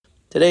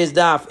Today's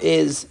daf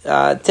is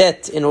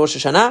Tet in Rosh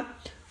Hashanah.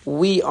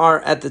 We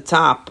are at the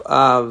top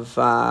of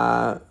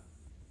Tet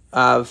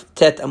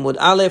Amud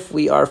Aleph.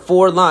 We are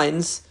 4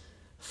 lines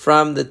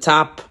from the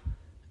top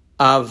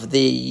of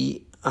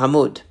the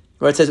Amud,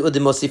 where it says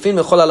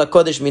Udimosifin mechol ala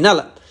kodesh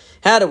minala.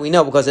 How do we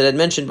know? Because it had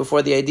mentioned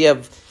before the idea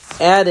of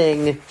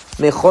adding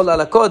mechol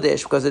ala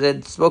kodesh, because it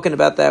had spoken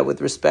about that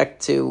with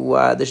respect to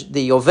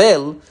the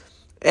Yovel,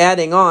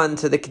 adding on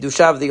to the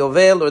Kedusha of the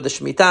Yovel or the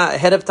Shemitah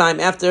ahead of time,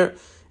 after,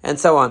 and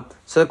so on.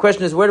 So the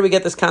question is, where do we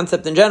get this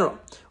concept in general?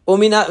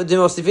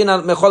 Because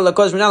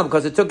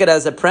it took it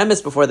as a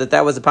premise before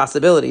that was a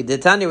possibility.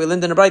 It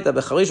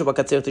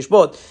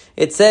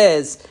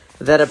says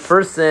that a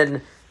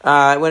person,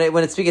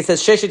 when it speaks, it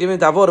says, very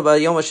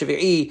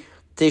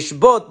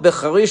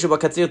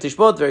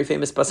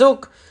famous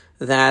pasuk,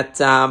 that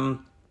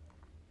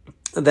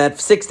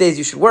 6 days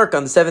you should work,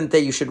 on the 7th day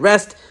you should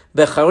rest.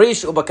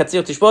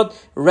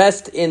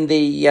 Rest in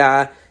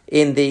the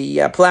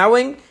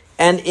plowing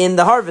and in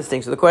the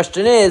harvesting. So the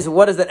question is,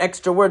 what is that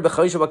extra word? Rabbi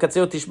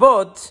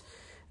Akiva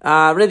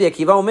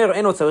Omer,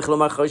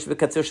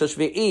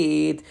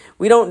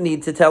 we don't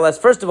need to tell us.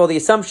 First of all, the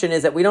assumption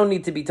is that we don't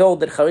need to be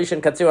told that Charish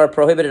and Katzir are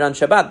prohibited on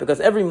Shabbat,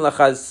 because every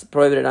melacha is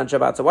prohibited on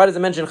Shabbat. So why does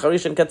it mention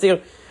Charish and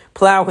Katzir,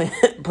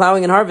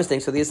 plowing and harvesting?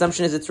 So the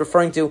assumption is it's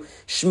referring to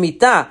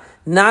Shemitah,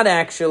 not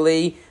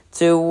actually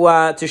to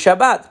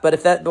Shabbat.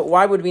 But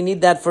why would we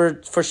need that for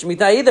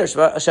Shemitah either?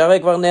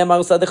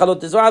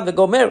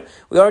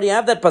 We already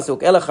have that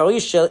pasuk. Ela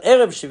charish shel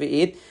erev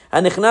shvi'it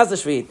hanichnas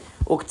shvi'it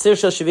uktzir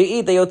shel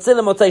shvi'it hayotze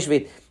lemotzei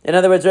shvi'it. In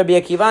other words, Rabbi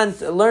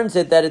Akiva learns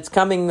it that it's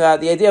coming.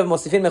 The idea of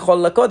mosifin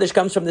mechol lakodesh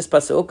comes from this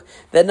pasuk,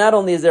 that not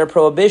only is there a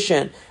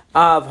prohibition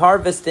of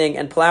harvesting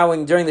and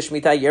plowing during the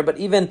Shemitah year, but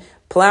even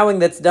plowing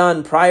that's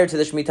done prior to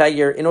the Shemitah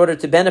year in order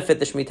to benefit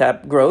the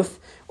Shemitah growth,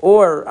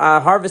 or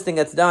harvesting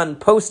that's done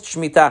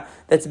post-Shemitah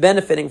that's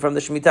benefiting from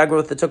the Shemitah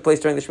growth that took place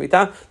during the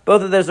Shemitah.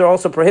 Both of those are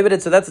also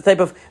prohibited, so that's the type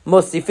of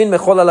mosifin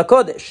mechol ala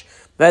kodesh.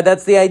 Right?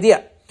 That's the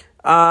idea.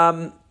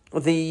 The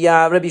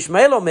Rabbi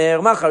Ishmael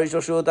Omer, ma charish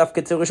reshut af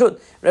ketzir reshut.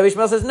 Rabbi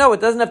Ishmael says, no,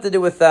 it doesn't have to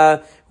do with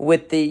the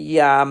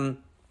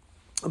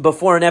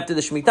before and after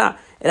the Shemitah.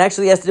 It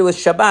actually has to do with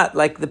Shabbat,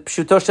 like the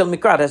Pshuto Shel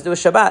Mikra, it has to do with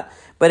Shabbat.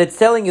 But it's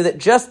telling you that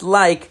just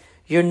like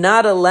you're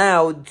not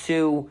allowed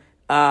to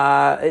do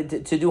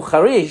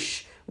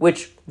Charish,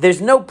 which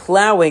there's no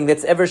plowing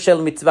that's ever Shel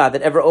Mitzvah,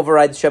 that ever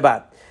overrides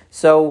Shabbat.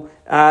 So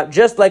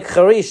just like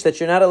Charish that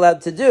you're not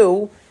allowed to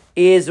do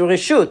is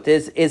Reshut,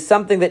 is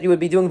something that you would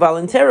be doing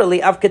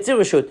voluntarily, Av Ketzir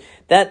Reshut.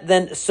 That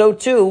then, so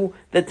too,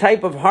 the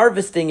type of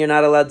harvesting you're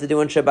not allowed to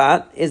do on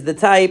Shabbat is the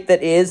type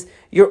that is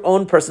your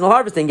own personal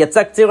harvesting.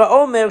 Yatzak Tzira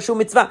Omer Shu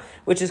Mitzvah,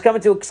 which is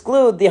coming to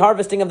exclude the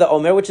harvesting of the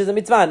Omer, which is a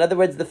mitzvah. In other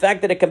words, the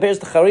fact that it compares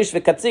to Charish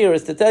v'Katzir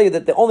is to tell you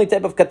that the only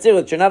type of Katzir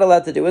that you're not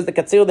allowed to do is the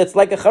Katzir that's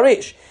like a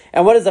Charish.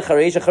 And what is a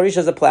Charish? A Charish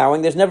is a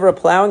plowing. There's never a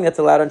plowing that's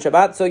allowed on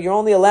Shabbat, so you're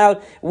only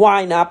allowed,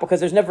 why not? Because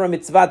there's never a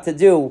mitzvah to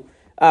do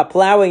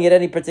plowing at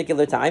any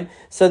particular time.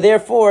 So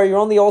therefore, you're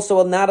only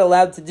also not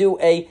allowed to do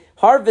a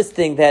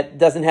harvesting that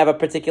doesn't have a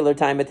particular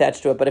time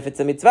attached to it. But if it's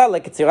a mitzvah,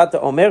 like Ketzirat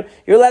Omer,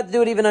 you're allowed to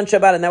do it even on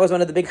Shabbat. And that was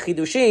one of the big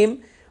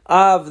chidushim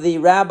of the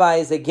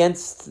rabbis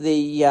against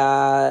the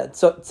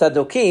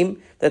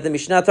tzaddokim, that the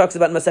Mishnah talks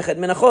about in Masechet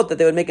Menachot, that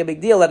they would make a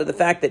big deal out of the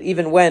fact that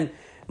even when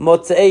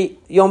Motzei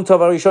Yom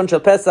Tov Arishon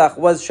Shel Pesach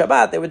was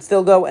Shabbat, they would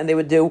still go and they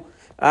would do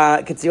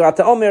Ketzirat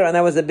Omer, and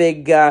that was a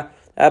big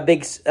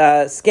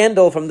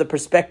scandal from the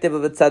perspective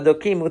of the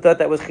tzaddokim who thought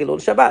that was Chilul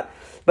Shabbat.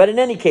 But in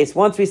any case,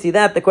 once we see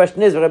that, the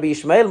question is, Rabbi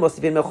Ishmael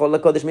mosifin mechol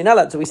lakodesh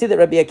minala. So we see that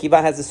Rabbi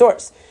Akiva has a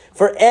source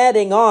for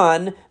adding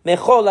on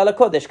mechol ala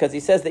kodesh, because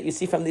he says that you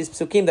see from these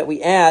psukim that we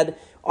add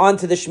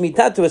onto the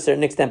Shemitah to a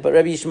certain extent. But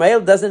Rabbi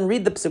Ishmael doesn't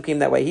read the psukim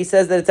that way. He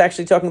says that it's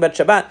actually talking about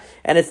Shabbat,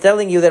 and it's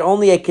telling you that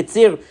only a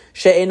kitzir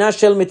she'ena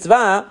shel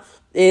mitzvah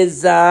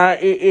is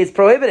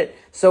prohibited.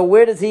 So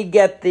where does he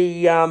get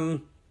the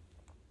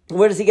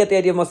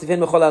idea of mosifin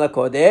mechol ala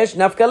kodesh?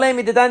 Nafkalei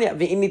midedanya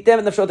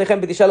ve'initem nafshotechem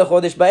b'tisha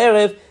lechodesh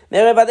ba'erev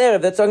me'erev ad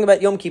erev. That's talking about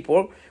Yom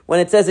Kippur, when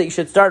it says that you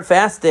should start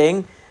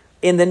fasting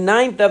in the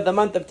 9th of the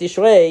month of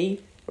Tishrei,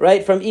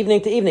 right, from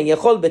evening to evening.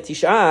 Yechol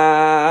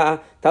b'tisha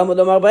Talmud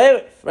Omar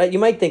ba'erev. Right, you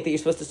might think that you're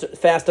supposed to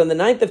fast on the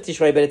 9th of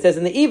Tishrei, but it says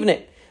in the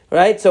evening,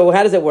 right? So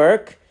how does it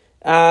work?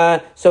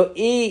 Maybe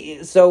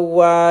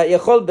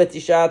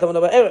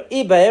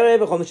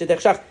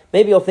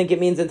you'll think it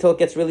means until it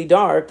gets really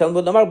dark,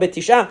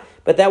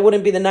 but that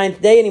wouldn't be the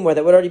 9th day anymore.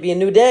 That would already be a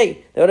new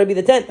day. That would already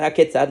be the 10th.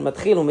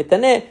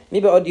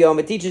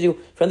 It teaches you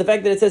from the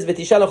fact that it says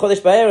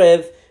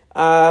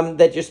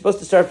that you're supposed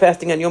to start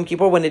fasting on Yom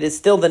Kippur when it is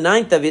still the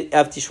 9th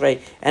of Tishrei,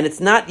 and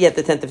it's not yet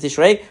the 10th of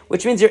Tishrei,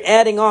 which means you're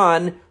adding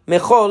on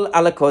Mechol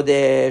ala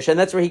Kodesh, and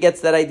that's where he gets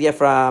that idea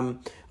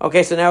from.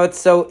 Okay, so now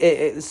it's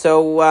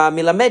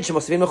milamed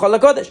shemosifin mechol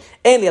lakodesh.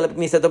 Ein li ala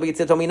b'knisato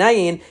b'yitzato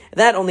minayin.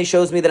 That only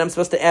shows me that I'm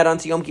supposed to add on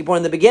to Yom Kippur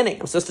in the beginning.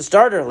 I'm supposed to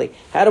start early.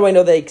 How do I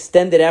know they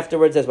extend it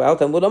afterwards as well?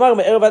 Talmud Omar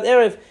me'erev ad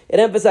erev.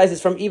 It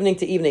emphasizes from evening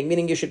to evening,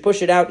 meaning you should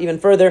push it out even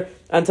further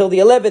until the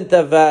 11th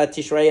of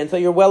Tishrei, until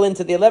you're well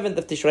into the 11th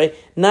of Tishrei,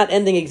 not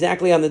ending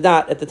exactly on the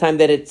dot at the time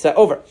that it's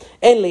over.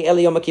 Ein li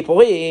eli Yom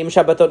Kippurim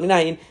Shabbatot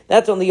minayin.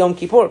 That's only Yom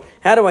Kippur.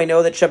 How do I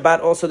know that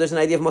Shabbat also there's an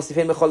idea of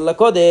mosifin mechol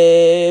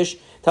lakodesh?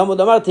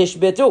 Talmud Amar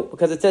Tishbetu,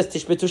 because it says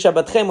Tishbetu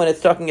Shabbatchem when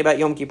it's talking about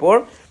Yom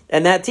Kippur,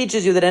 and that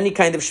teaches you that any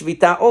kind of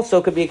Shvita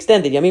also could be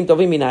extended. Yamim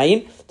Tovim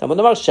Minayin, Talmud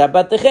Amar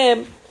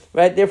Shabbatchem,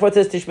 right? Therefore it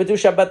says Tishbetu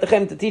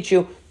Shabbatchem to teach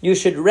you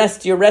should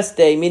rest your rest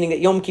day, meaning that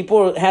Yom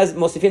Kippur has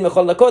Mosifin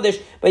Mechol Lakodesh,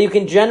 but you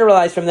can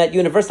generalize from that,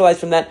 universalize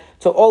from that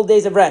to all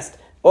days of rest,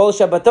 all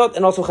Shabbatot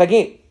and also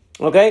Chagim,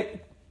 okay?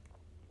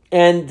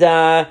 And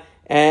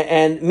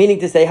meaning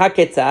to say,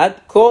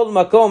 haketzad, kol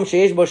makom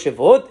sheish bo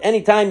shivut,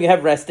 anytime you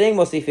have resting,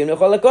 mosifim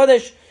lechol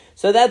hakodesh.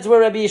 So that's where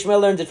Rabbi Yishmael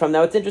learns it from.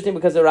 Now it's interesting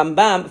because the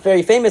Rambam,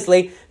 very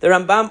famously, the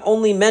Rambam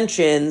only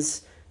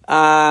mentions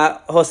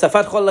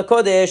hosafat chol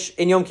hakodesh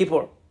in Yom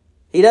Kippur.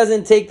 He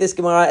doesn't take this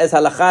Gemara as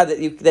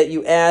halacha that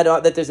you add,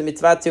 that there's a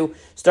mitzvah to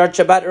start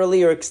Shabbat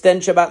early or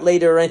extend Shabbat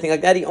later or anything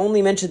like that. He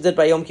only mentions it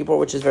by Yom Kippur,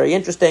 which is very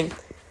interesting.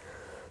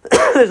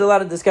 There's a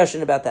lot of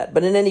discussion about that.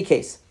 But in any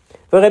case,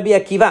 for Rabbi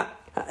Akiva,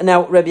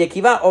 now, Rabbi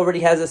Akiva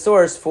already has a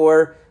source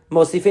for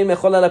Mosifin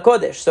Mechol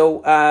LaKodesh.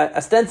 So,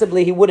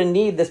 ostensibly, he wouldn't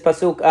need this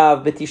pasuk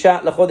of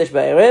B'tisha LaKodesh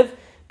Ba'erev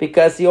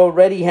because he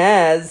already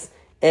has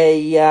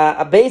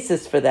a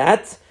basis for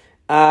that,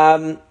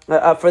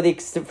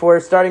 for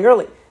starting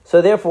early.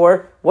 So,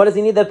 therefore, what does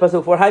he need that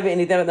pasuk for?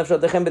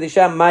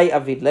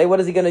 What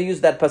is he going to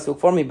use that pasuk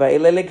for?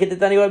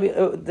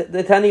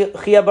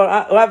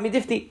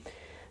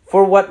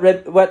 For what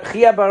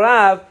Chia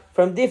Barav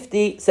from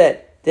Difti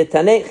said. Why does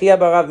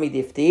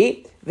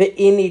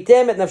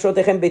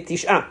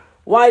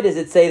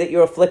it say that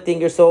you're afflicting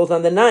your souls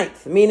on the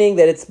 9th? Meaning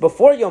that it's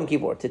before Yom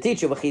Kippur, to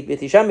teach you, you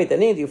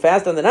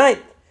fast on the 9th.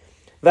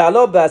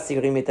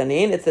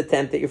 It's the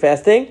 10th that you're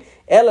fasting.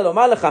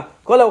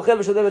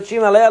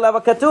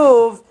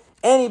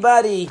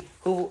 Anybody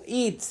who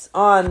eats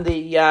on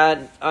the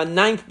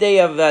 9th day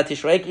of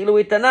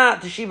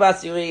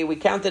Tishrei, we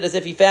count it as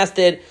if he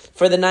fasted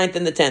for the 9th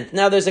and the 10th.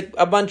 Now there's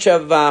a bunch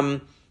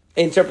of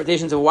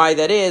interpretations of why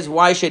that is.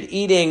 Why should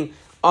eating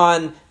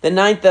on the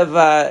 9th of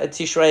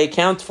Tishrei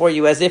count for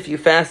you as if you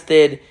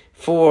fasted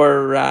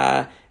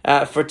for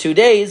 2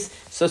 days?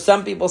 So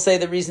some people say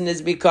the reason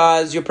is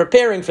because you're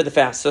preparing for the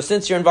fast. So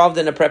since you're involved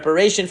in a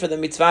preparation for the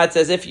mitzvah, it's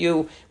as if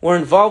you were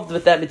involved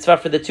with that mitzvah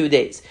for the 2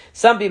 days.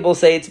 Some people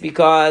say it's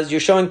because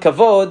you're showing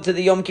kavod to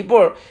the Yom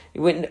Kippur.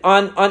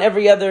 On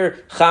every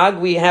other Chag,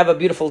 we have a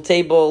beautiful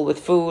table with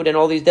food and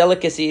all these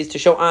delicacies to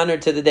show honor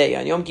to the day.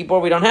 On Yom Kippur,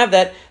 we don't have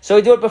that, so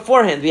we do it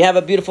beforehand. We have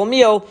a beautiful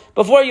meal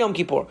before Yom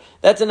Kippur.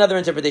 That's another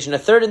interpretation. A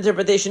third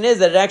interpretation is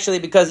that it actually,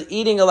 because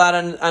eating a lot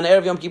on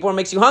Erev Yom Kippur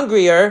makes you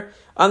hungrier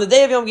on the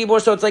day of Yom Kippur,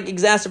 so it's like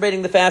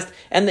exacerbating the fast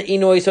and the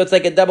inui, so it's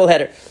like a double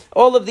header.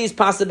 All of these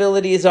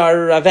possibilities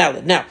are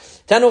valid. Now,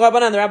 Tanu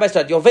Rabbanan, the rabbis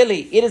taught,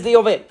 Yoveli, it is the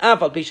Yovel.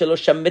 Afal pi shelo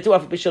shammetu,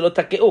 afal pi shelo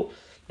takeu.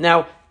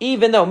 Now,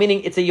 even though,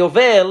 meaning it's a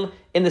Yovel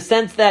in the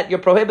sense that you're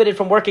prohibited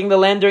from working the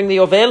land during the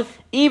Yovel,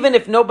 even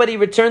if nobody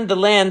returned the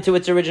land to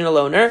its original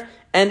owner,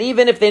 and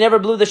even if they never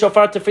blew the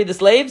shofar to free the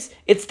slaves,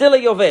 it's still a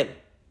Yovel.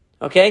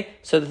 Okay?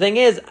 So the thing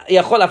is,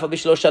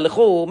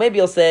 maybe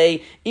you'll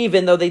say,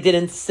 even though they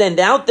didn't send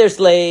out their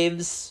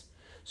slaves,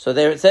 so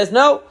there it says,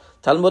 no.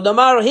 Talmud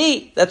Amar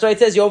Hi. That's why it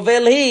says,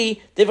 Yovel Hi.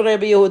 Divrei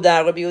Rabbi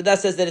Yehuda. Rabbi Yehuda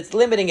says that it's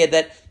limiting it,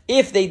 that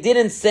if they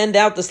didn't send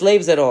out the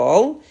slaves at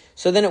all,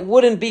 so then it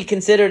wouldn't be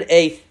considered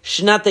a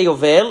Shnat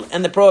Yovel,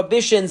 and the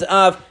prohibitions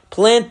of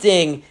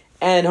planting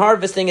and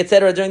harvesting,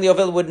 etc., during the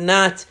Yovel would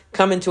not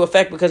come into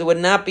effect because it would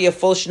not be a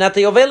full Shnat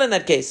Yovel in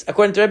that case.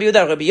 According to Rabbi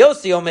Yehuda, Rabbi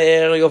Yossi Omer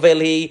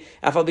Yovel Hi,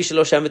 Afal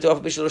Bishelo Shemetu,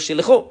 Afal Bishelo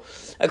Shilichu.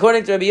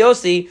 According to Rabbi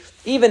Yossi,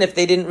 even if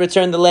they didn't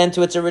return the land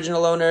to its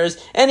original owners,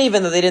 and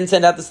even though they didn't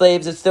send out the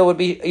slaves, it still would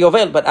be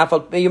Yovel.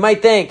 But you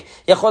might think,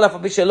 Yachol Afal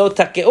Bishelo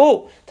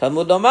Takeu,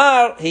 Talmud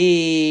Omar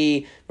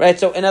Hi. Right,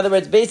 so in other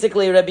words,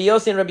 basically Rabbi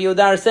Yossi and Rabbi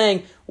Yehuda are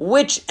saying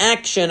which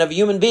action of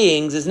human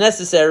beings is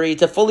necessary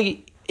to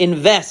fully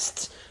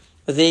invest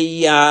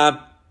the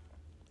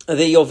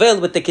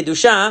Yovel with the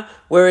Kedusha,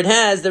 where it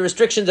has the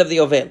restrictions of the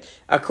Yovel.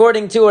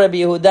 According to Rabbi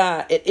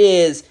Yehuda, it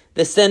is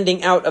the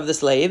sending out of the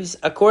slaves.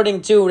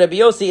 According to Rabbi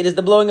Yossi, it is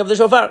the blowing of the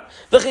shofar.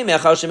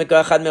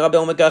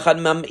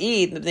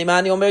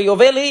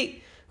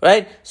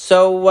 Right?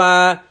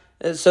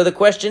 So the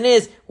question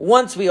is,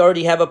 once we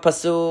already have a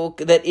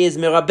pasuk that is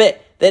mirabeh,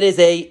 that is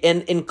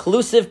an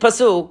inclusive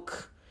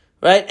pasuk,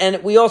 right?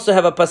 And we also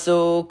have a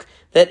pasuk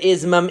that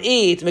is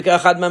mam'it, mikra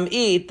achad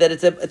mam'it, that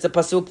it's a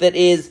pasuk that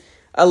is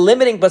a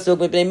limiting pasuk.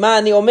 Mipnei ma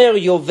ani omer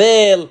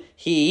yovel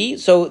hi.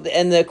 So,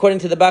 and according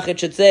to the Bach, it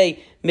should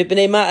say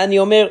mipnei ma ani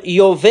omer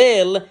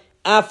yovel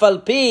afal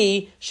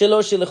pi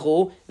shelo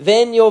shilchu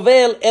ven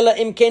yovel ela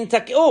im ken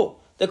tak'u.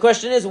 The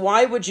question is,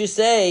 why would you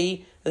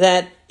say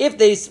that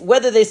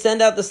whether they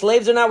send out the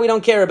slaves or not, we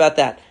don't care about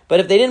that. But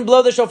if they didn't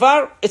blow the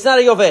shofar, it's not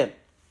a yovel.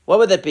 What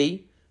would that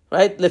be?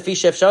 Right? Because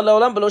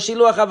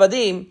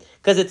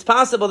it's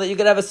possible that you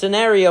could have a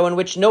scenario in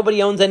which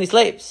nobody owns any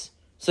slaves.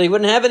 So you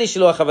wouldn't have any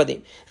shiluach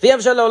havadim.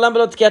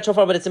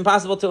 But it's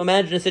impossible to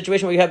imagine a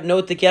situation where you have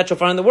no tekiyat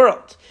shofar in the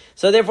world.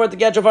 So therefore,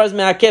 tekiyat shofar is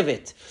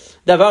me'akevet.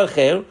 Davar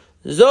acher,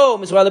 zo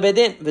misra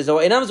lebedin,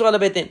 v'zo einam misra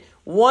lebedin.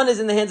 One is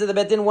in the hands of the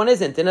bedin, one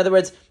isn't. In other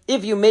words,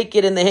 if you make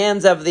it in the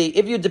hands of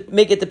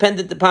make it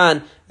dependent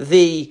upon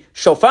the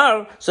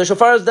shofar, so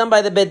shofar is done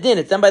by the bedin,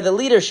 it's done by the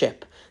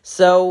leadership.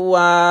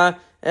 So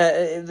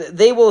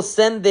they will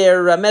send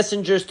their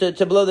messengers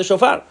to blow the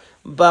shofar.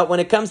 But when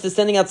it comes to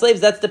sending out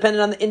slaves, that's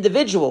dependent on the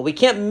individual. We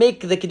can't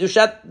make the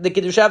Kedusha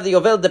of the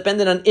Yovel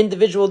dependent on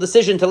individual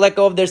decision to let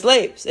go of their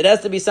slaves. It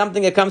has to be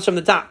something that comes from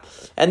the top.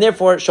 And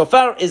therefore,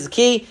 shofar is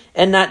key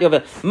and not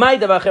Yovel.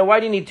 Why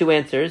do you need two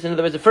answers? In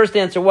other words, the first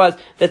answer was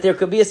that there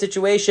could be a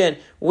situation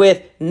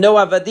with no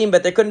avadim,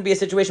 but there couldn't be a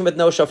situation with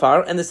no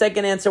shofar. And the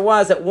second answer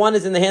was that one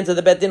is in the hands of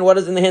the bet din, one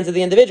is in the hands of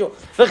the individual.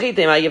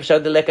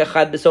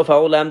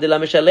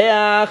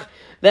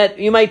 That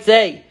you might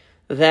say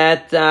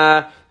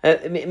that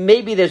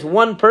maybe there's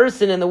one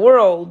person in the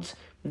world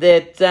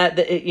that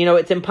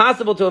it's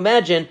impossible to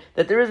imagine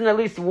that there isn't at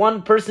least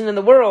one person in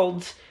the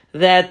world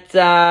that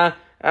that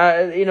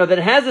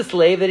has a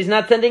slave that he's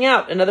not sending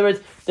out. In other words,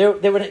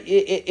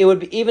 it would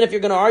be, even if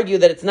you're going to argue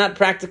that it's not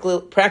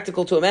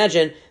practical to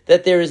imagine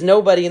that there is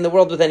nobody in the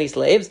world with any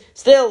slaves,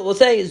 still we'll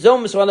say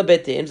zom misra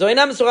lebetin,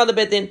 zoinam misra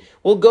lebetin.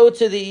 We'll go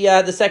to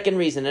the second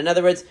reason. In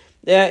other words,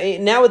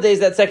 nowadays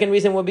that second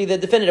reason will be the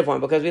definitive one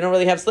because we don't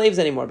really have slaves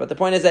anymore. But the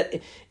point is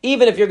that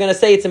even if you're going to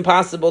say it's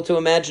impossible to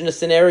imagine a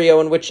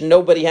scenario in which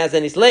nobody has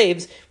any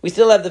slaves, we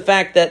still have the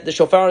fact that the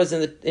shofar is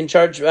in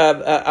charge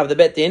of the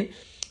bet din.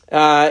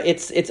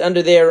 It's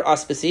under their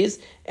auspices,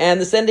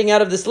 and the sending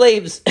out of the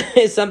slaves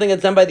is something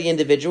that's done by the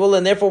individual,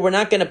 and therefore we're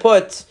not going to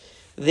put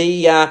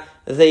the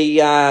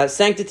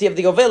sanctity of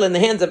the Yovel in the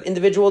hands of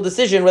individual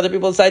decision whether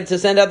people decide to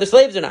send out their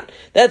slaves or not.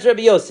 That's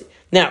Rabbi Yossi.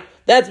 Now,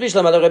 that's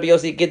Bishlam al Rabbi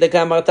Yossi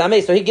Gidaka Mar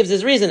Tameh, so he gives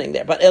his reasoning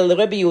there. But El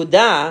Rabbi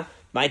Yehuda,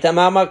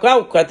 Ma'itama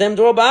Markau, Kratem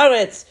Dro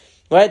Ba'aretz.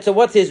 Right, so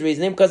what's his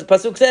reasoning? Because the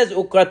pasuk says,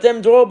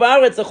 "Ukratem dro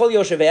ba'aretz l'chol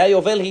yoshevei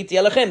yovel hiti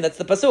alachem." That's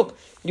the pasuk.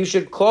 You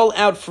should call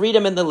out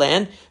freedom in the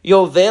land.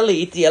 Yovel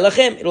hiti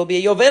alachem. It will be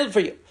a yovel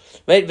for you.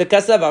 Right?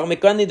 V'kasavar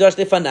mikran nidrash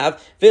lefanav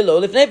v'lo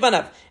lifnei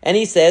fanav. And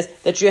he says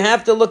that you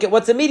have to look at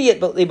what's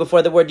immediately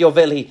before the word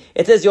yovel hi.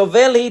 It says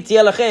yovel hiti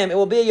alachem. It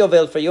will be a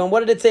yovel for you. And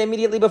what did it say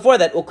immediately before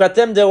that?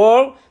 Ukratem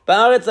dro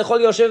ba'aretz l'chol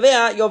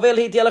yoshevei yovel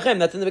hiti alachem.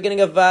 That's in the beginning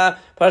of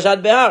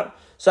Parashat Behar.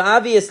 So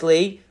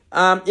obviously,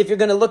 if you're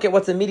going to look at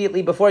what's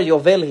immediately before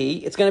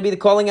Yovelhi, it's going to be the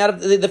calling out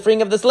of the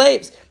freeing of the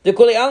slaves. The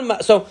Kuli Alma.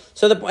 We're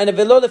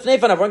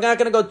not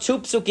going to go two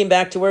psukim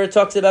back to where it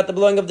talks about the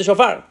blowing of the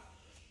shofar.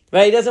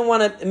 Right? He doesn't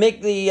want to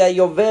make the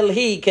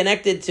Yovelhi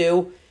connected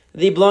to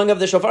the blowing of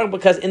the shofar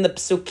because in the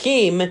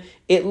psukim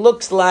it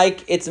looks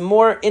like it's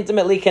more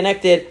intimately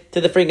connected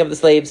to the freeing of the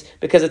slaves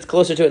because it's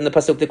closer to it in the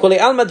pasuk. The Kuli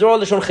Alma dror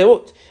l'shon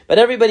chirut. But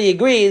everybody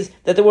agrees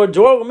that the word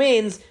dror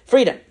means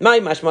freedom.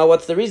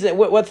 What's the reason?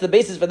 What's the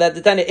basis for that?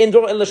 In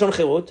dror l'shon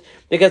chirut,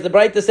 because the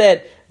Braita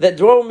said that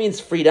dror means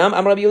freedom.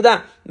 Am Rabbi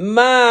Yehuda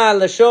ma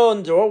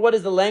l'shon dror. What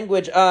is the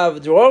language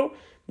of dror?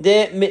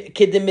 A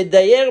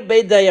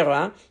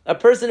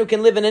person who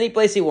can live in any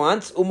place he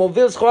wants.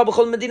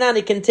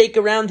 He can take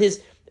around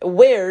his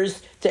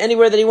wares to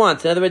anywhere that he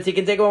wants. In other words, he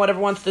can take on whatever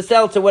he wants to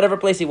sell to whatever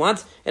place he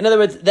wants. In other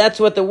words, that's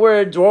what the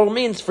word dror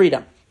means,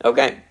 freedom.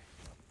 Okay.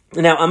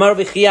 Now, Amar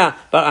B'chia,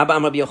 Rabbi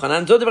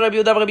Yochanan, Zod Rabbi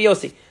Yehuda, Rabbi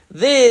Yossi.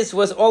 This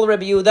was all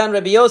Rabbi Yehuda and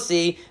Rabbi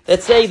Yossi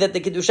that say that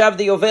the Kedusha of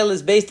the Yovel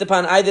is based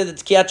upon either the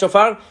Tkiyat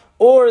Shofar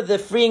or the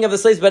freeing of the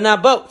slaves, but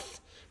not both.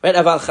 Right?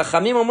 Aval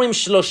Chachamim Omrim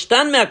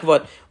Shloshtan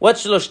Me'akvot.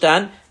 What's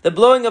Shloshtan? The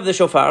blowing of the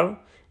shofar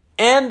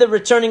and the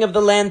returning of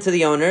the land to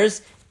the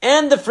owners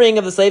and the freeing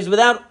of the slaves.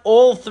 Without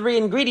all three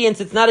ingredients,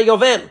 it's not a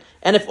yovel.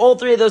 And if all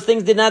three of those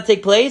things did not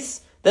take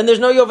place, then there's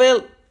no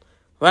yovel.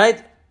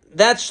 Right?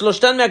 That's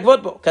shloshtan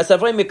me'akvot bo.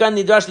 Kasavrei mikan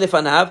nidrash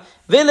lefanav,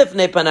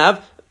 v'lefnei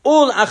panav,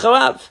 ul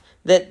acharav.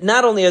 That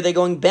not only are they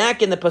going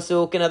back in the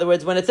pasuk, in other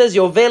words, when it says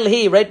yovel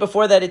hi, right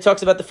before that it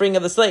talks about the freeing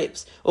of the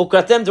slaves.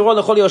 Ukratem d'ro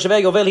l'chol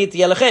yoshevei yovel hi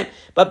tiyalachem.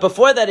 But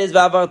before that is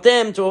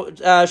va'avartem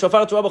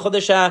shofar torah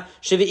b'chodesh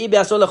shvi'i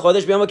be'asol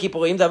l'chodesh b'yom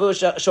kippurim ta'avu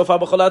shofar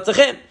b'chol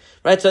artzachem.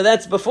 Right, so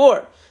that's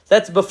before.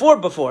 That's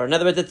before. In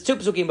other words, it's two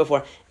psukim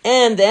before.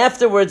 And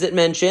afterwards it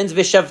mentions,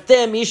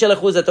 V'shavtem isha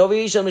lechuzato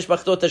v'isha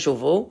mishpachto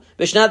tashuvu,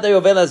 v'shnat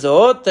yovel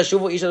hazot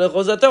tashuvu isha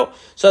lechuzato.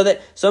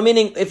 So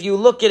meaning, if you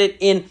look at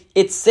it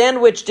it's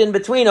sandwiched in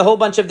between a whole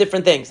bunch of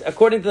different things.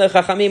 According to the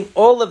Chachamim,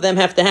 all of them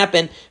have to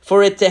happen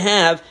for it to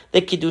have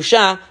the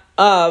Kiddusha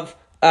of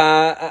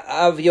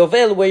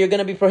Yovel, where you're going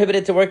to be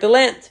prohibited to work the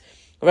land.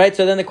 Right,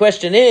 so then the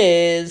question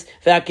is,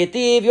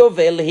 V'aketiv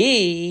yovel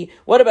hi.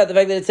 What about the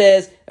fact that it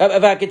says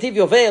V'aketiv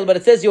yovel, but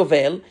it says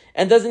yovel,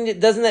 and doesn't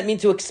that mean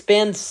to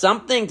expand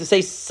something, to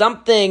say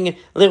something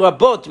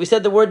lirabot? We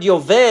said the word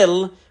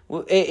yovel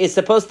is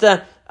supposed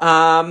to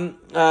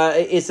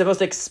is supposed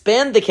to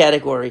expand the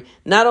category,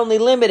 not only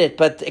limit it,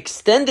 but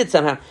extend it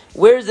somehow.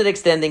 Where is it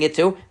extending it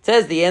to? It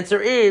says the answer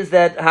is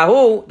that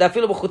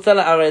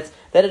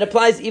that it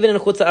applies even in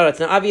Chutz Haaretz.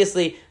 Now,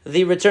 obviously,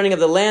 the returning of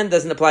the land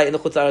doesn't apply in the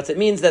Chutz Haaretz. It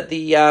means that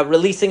the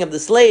releasing of the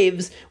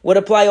slaves would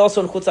apply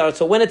also in Chutz Haaretz.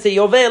 So when it's a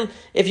Yovel,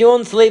 if you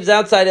own slaves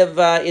outside of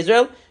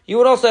Israel, you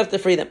would also have to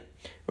free them.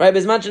 Right,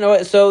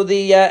 so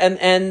the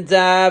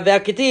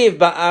Ve'aketiv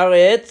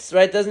ba'aretz,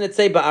 right? Doesn't it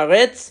say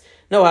ba'aretz?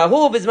 No,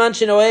 hahu bizman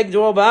shenoeg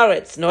dro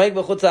ba'aretz, noeg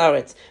b'chutz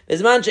haaretz.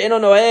 Bizman she'eno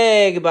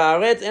noeg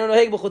ba'aretz, eno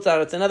noeg b'chutz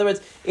haaretz. In other words,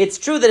 it's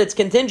true that it's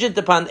contingent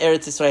upon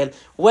Eretz Yisrael.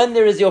 When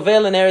there is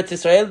Yovel in Eretz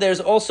Yisrael,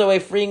 there's also a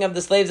freeing of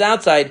the slaves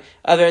outside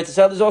of Eretz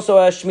Yisrael. There's also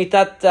a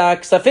shmitat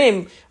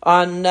ksafim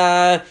on,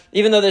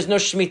 even though there's no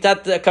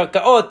shmitat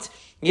karkaot.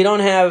 You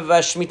don't have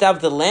Shemitah of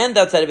the land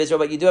outside of Israel,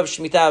 but you do have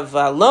Shemitah of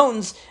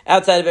loans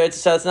outside of Eretz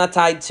Yisrael. It's not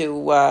tied to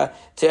Eretz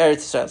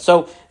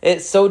Yisrael.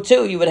 So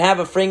too, you would have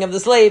a freeing of the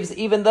slaves,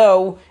 even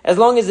though, as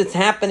long as it's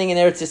happening in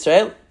Eretz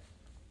Yisrael,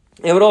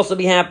 it would also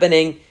be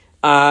happening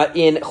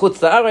in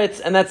Chutz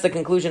Haaretz, and that's the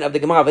conclusion of the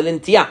Gemara.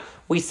 V'lintiyah.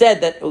 We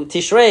said that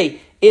Tishrei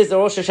is the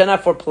Rosh Hashanah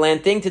for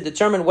planting, to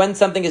determine when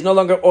something is no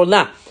longer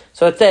Olah.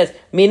 So it says,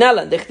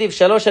 Minalan, dechtiv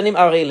shalosh shanim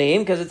arelim,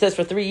 because it says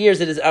for 3 years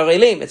it is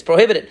arelim, it's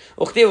prohibited.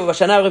 Uchtiv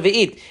v'shana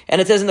revi'it.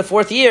 And it says in the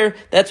 4th year,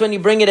 that's when you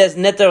bring it as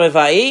neta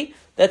reva'i,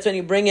 that's when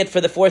you bring it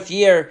for the 4th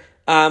year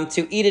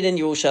to eat it in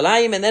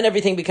Yerushalayim, and then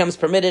everything becomes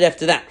permitted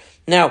after that.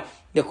 Now,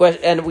 the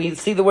question, and we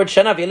see the word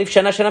shana, v'yelif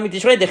shana shana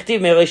mitishrei,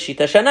 dechtiv mereshit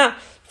hashana.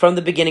 From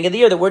the beginning of the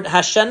year, the word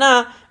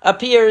Hashana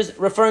appears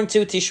referring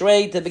to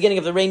Tishrei, the beginning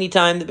of the rainy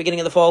time, the beginning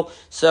of the fall.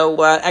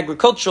 So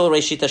agricultural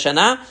Reshit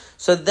Hashana.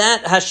 So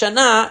that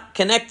Hashana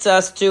connects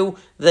us to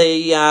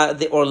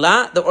the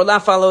Orla. The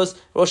Orla follows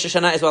Rosh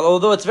Hashanah as well.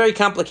 Although it's very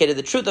complicated,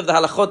 the truth of the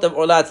halachot of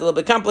Orla, it's a little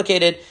bit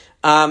complicated.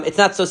 It's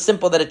not so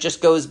simple that it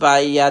just goes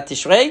by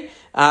Tishrei.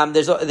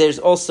 There's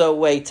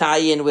also a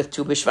tie-in with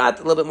Tu B'Shvat,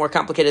 a little bit more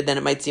complicated than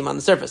it might seem on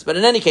the surface. But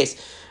in any case,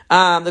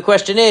 the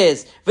question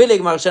is, why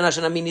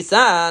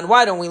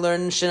don't we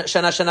learn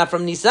Shana Shana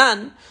from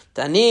Nisan?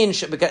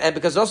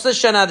 Because also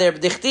says Shana there,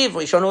 it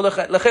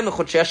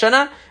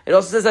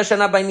also says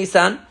Shana by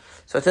Nisan.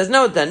 So it says,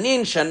 no,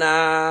 Danin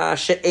Shana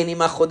she'eni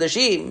ma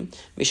chodashim,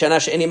 mishana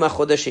she'eni ma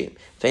chodashim.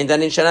 Vein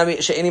Danin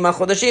Shana she'eni ma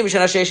chodashim,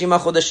 mishana she'eni ma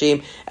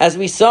chodashim. As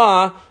we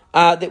saw,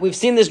 that we've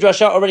seen this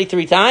drasha already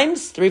 4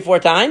 times,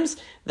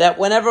 that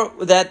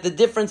that the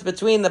difference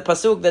between the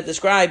pasuk that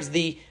describes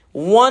the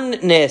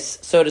oneness,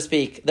 so to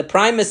speak, the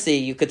primacy,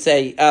 you could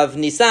say, of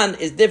Nisan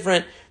is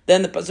different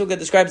than the pasuk that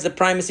describes the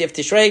primacy of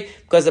Tishrei,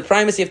 because the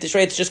primacy of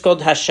Tishrei, it's just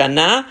called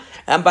Hashanah,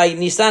 and by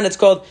Nisan it's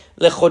called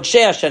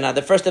Lechodshei Hashanah,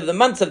 the first of the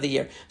months of the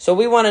year. So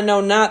we want to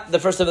know not the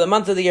first of the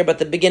month of the year, but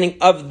the beginning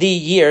of the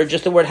year,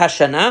 just the word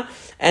Hashanah,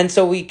 and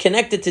so we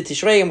connect it to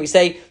Tishrei, and we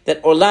say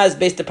that Olah is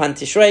based upon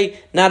Tishrei,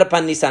 not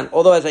upon Nisan.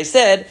 Although, as I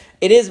said,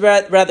 it is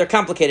rather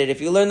complicated.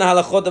 If you learn the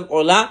halachot of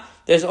Olah,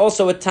 there's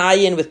also a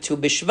tie-in with Tu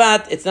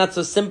B'Shvat. It's not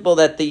so simple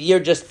that the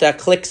year just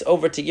clicks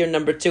over to year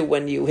number 2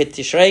 when you hit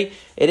Tishrei.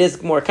 It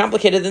is more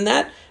complicated than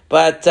that,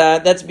 but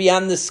that's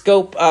beyond the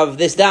scope of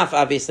this daf,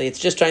 obviously. It's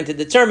just trying to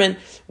determine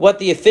what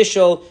the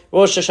official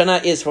Rosh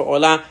Hashanah is for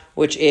Olah,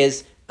 which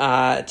is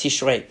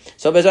Tishrei.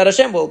 So Bezrat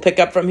Hashem, we'll pick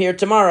up from here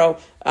tomorrow,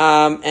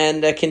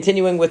 and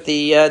continuing with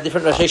the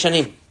different Rosh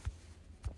Hashanim.